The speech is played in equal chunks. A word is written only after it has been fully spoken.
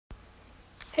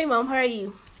Hey, Mom, how are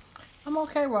you? I'm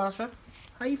okay, Rasha.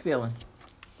 How you feeling?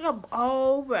 I'm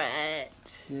all right.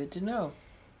 Good to know.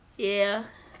 Yeah,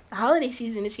 the holiday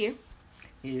season is here.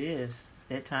 It is. It's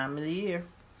that time of the year.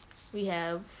 We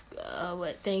have,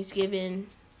 Thanksgiving,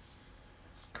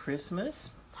 Christmas,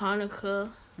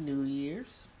 Hanukkah, New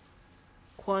Year's.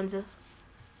 Kwanzaa,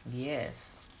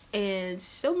 Yes. and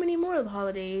so many more of the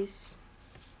holidays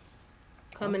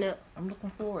coming up. I'm looking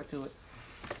forward to it.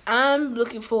 I'm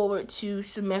looking forward to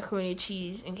some macaroni and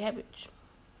cheese and cabbage.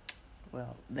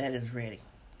 Well, that is ready.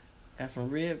 Got some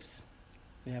ribs.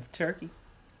 We have turkey.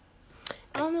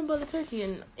 I don't know about the turkey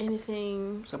and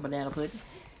anything Some banana pudding.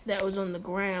 that was on the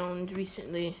ground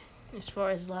recently as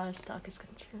far as livestock is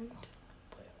concerned.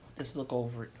 Just look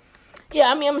over it. Yeah,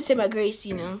 I mean, I'm going to say my grace,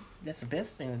 That's the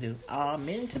best thing to do.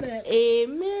 Amen to that.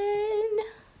 Amen.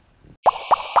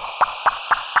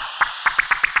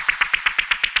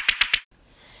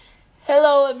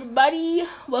 Hello, everybody.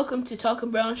 Welcome to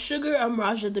Talking Brown Sugar. I'm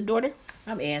Raja, the daughter.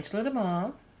 I'm Angela, the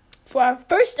mom. For our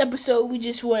first episode, we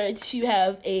just wanted to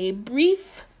have a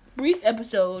brief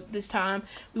episode this time.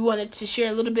 We wanted to share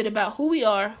a little bit about who we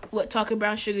are, what Talking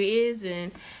Brown Sugar is,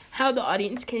 and how the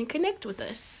audience can connect with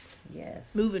us.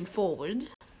 Yes. Moving forward.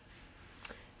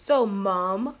 So,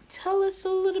 Mom, tell us a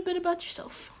little bit about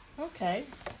yourself. Okay.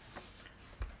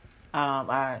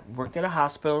 I worked at a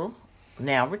hospital,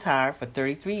 now retired, for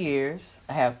 33 years.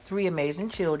 I have 3 amazing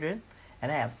children,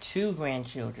 and I have 2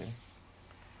 grandchildren.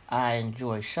 I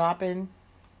enjoy shopping,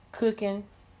 cooking,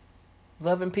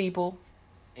 loving people,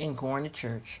 and going to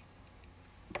church.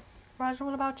 Roger,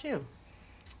 what about you?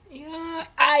 Yeah,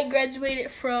 I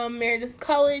graduated from Meredith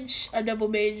College. I double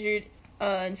majored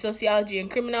in sociology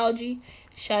and criminology.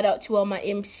 Shout out to all my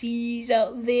MCs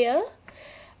out there.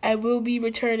 I will be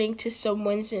returning to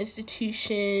someone's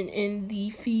institution in the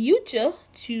future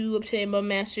to obtain my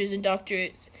master's and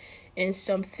doctorates in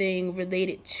something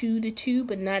related to the two,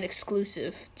 but not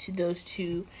exclusive to those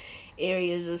 2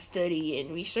 areas of study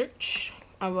and research.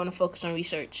 I want to focus on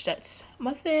research. That's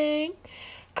my thing.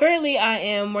 Currently, I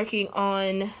am working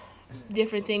on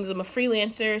different things. I'm a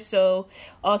freelancer, so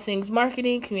all things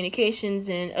marketing, communications,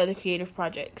 and other creative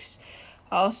projects.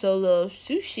 I also love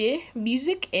sushi,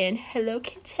 music, and Hello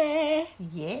Kitty.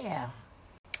 Yeah.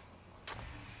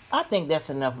 I think that's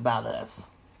enough about us.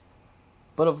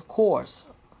 But of course,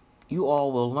 you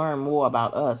all will learn more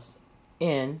about us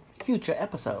in future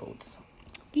episodes.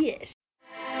 Yes.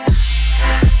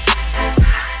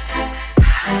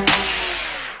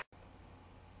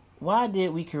 Why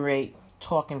did we create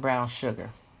Talking Brown Sugar?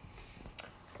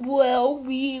 Well,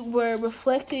 we were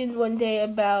reflecting one day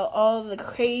about all the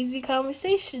crazy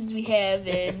conversations we have,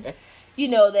 and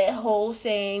that whole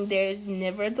saying, there's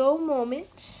never a dull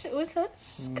moment with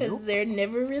us, because there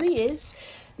never really is.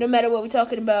 No matter what we're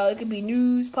talking about, it could be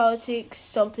news, politics,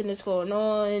 something that's going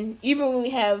on. Even when we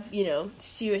have,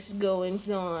 serious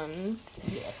goings-ons,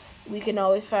 Yes. we can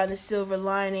always find the silver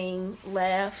lining,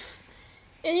 laugh,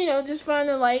 and, just find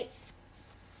the light.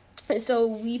 And so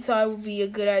we thought it would be a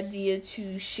good idea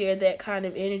to share that kind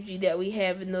of energy that we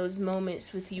have in those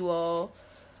moments with you all.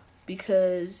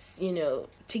 Because,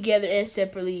 together and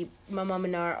separately, my mom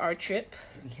and I are our trip.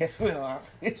 Yes, we are.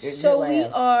 So we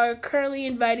are currently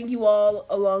inviting you all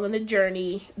along on the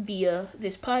journey via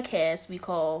this podcast we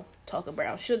call Talking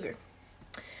Brown Sugar.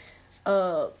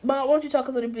 Mom, why don't you talk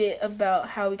a little bit about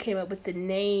how we came up with the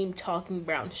name Talking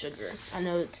Brown Sugar? I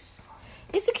know it's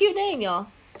a cute name, y'all.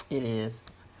 It is.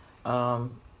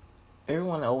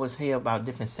 Everyone always hear about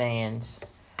different sayings,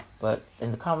 but in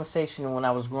the conversation when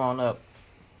I was growing up,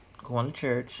 going to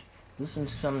church, listening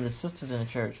to some of the sisters in the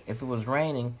church, if it was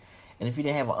raining, and if you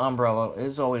didn't have an umbrella,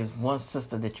 there's always one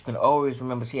sister that you can always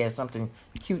remember. She had something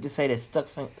cute to say that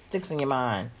sticks in your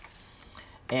mind.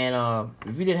 And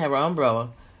if you didn't have an umbrella,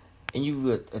 and you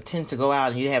would attempt to go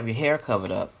out and you have your hair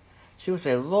covered up, she would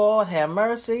say, "Lord have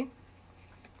mercy,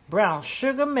 brown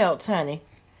sugar melts, honey."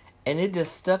 And it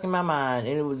just stuck in my mind,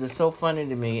 and it was just so funny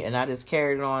to me, and I just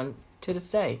carried it on to this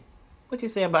day. What you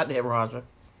say about that, Roger?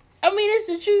 I mean, it's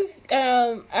the truth.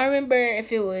 I remember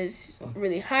if it was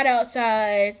really hot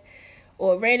outside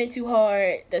or raining too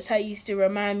hard, that's how you used to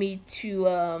remind me to,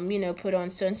 put on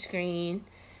sunscreen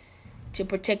to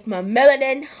protect my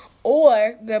melanin,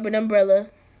 or grab an umbrella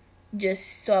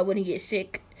just so I wouldn't get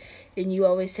sick. And you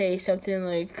always say something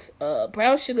like,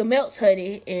 brown sugar melts,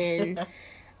 honey, and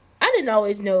I didn't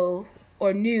always know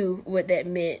or knew what that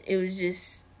meant. It was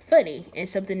just funny and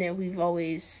something that we've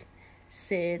always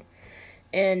said.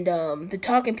 And the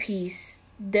talking piece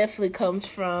definitely comes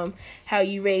from how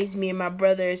you raised me and my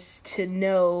brothers to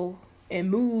know and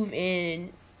move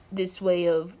in this way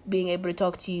of being able to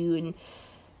talk to you and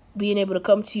being able to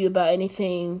come to you about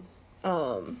anything,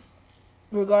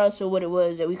 regardless of what it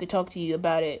was, that we could talk to you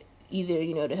about it,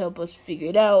 either, to help us figure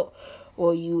it out,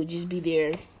 or you would just be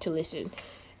there to listen.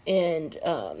 And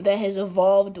that has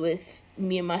evolved with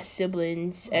me and my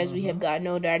siblings as we have gotten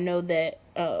older. I know that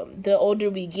the older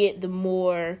we get, the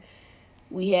more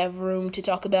we have room to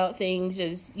talk about things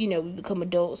as, we become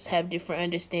adults, have different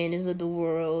understandings of the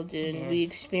world, and we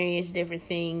experience different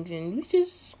things, and we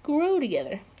just grow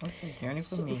together. That's a journey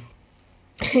for me.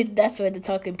 That's where the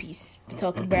talking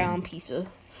brown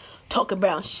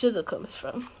sugar comes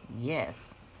from. Yes.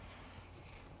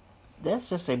 That's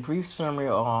just a brief summary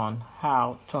on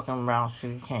how Talking Brown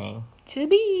Sugar came to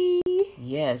be.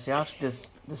 Yes, y'all should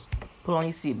just put on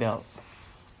your seatbelts.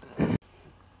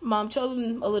 Mom, tell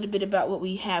them a little bit about what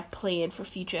we have planned for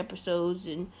future episodes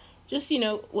and just,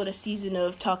 what a season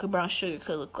of Talking Brown Sugar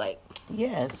could look like.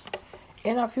 Yes.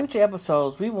 In our future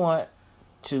episodes, we want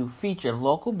to feature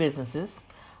local businesses,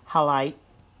 highlight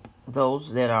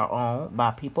those that are owned by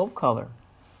people of color.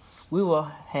 We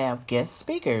will have guest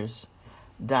speakers,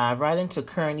 dive right into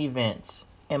current events,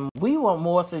 and we want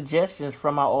more suggestions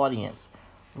from our audience.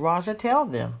 Raja, tell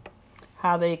them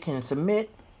how they can submit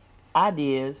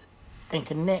ideas and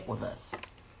connect with us.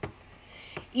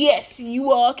 Yes,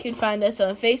 you all can find us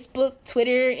on Facebook,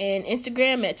 Twitter, and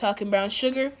Instagram at Talking Brown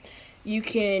Sugar. You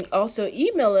can also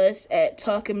email us at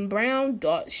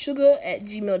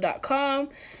talkingbrown.sugar@gmail.com.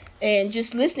 And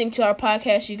just listening to our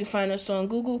podcast, you can find us on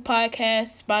Google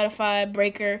Podcasts, Spotify,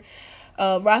 Breaker,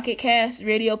 Rocket Cast,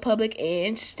 Radio Public,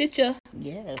 and Stitcher.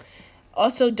 Yes.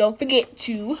 Also, don't forget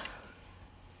to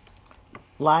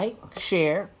like,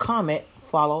 share, comment,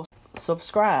 follow,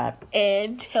 subscribe,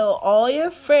 and tell all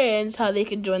your friends how they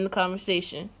can join the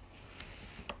conversation.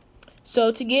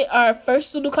 So to get our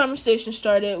first little conversation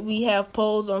started, we have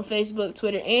polls on Facebook,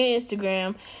 Twitter, and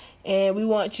Instagram, and we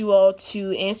want you all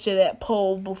to answer that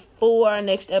poll before our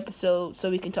next episode so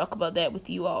we can talk about that with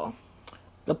you all.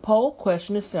 The poll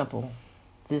question is simple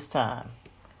this time.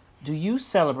 Do you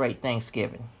celebrate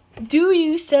Thanksgiving? Do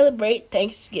you celebrate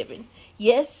Thanksgiving?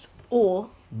 Yes or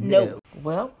no?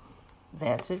 Well,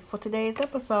 that's it for today's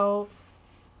episode.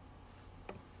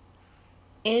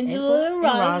 Angela and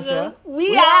Raja,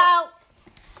 we out!